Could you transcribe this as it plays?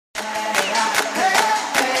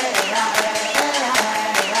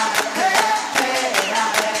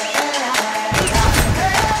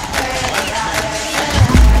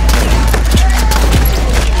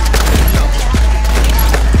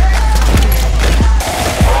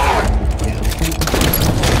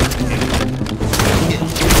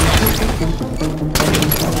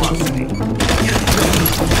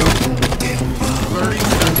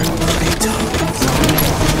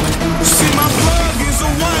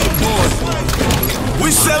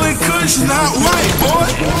kush, not white, boy.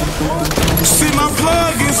 See, my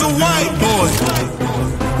plug is a white boy.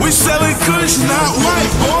 We selling kush, not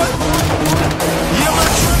white, boy. Yeah, my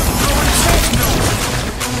trap going techno.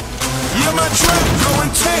 Yeah, my trap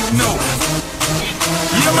going techno.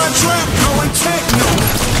 Yeah, my trap going techno.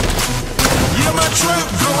 Yeah, my trap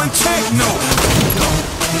going techno.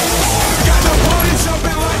 Got the party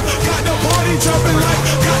jumping like, got the party jumping like,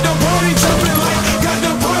 got the party jumping like, got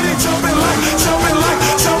the party jumping like, jumping like,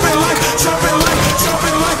 jumping like, jumping like,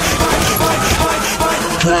 jumping like,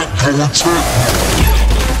 trap going techno.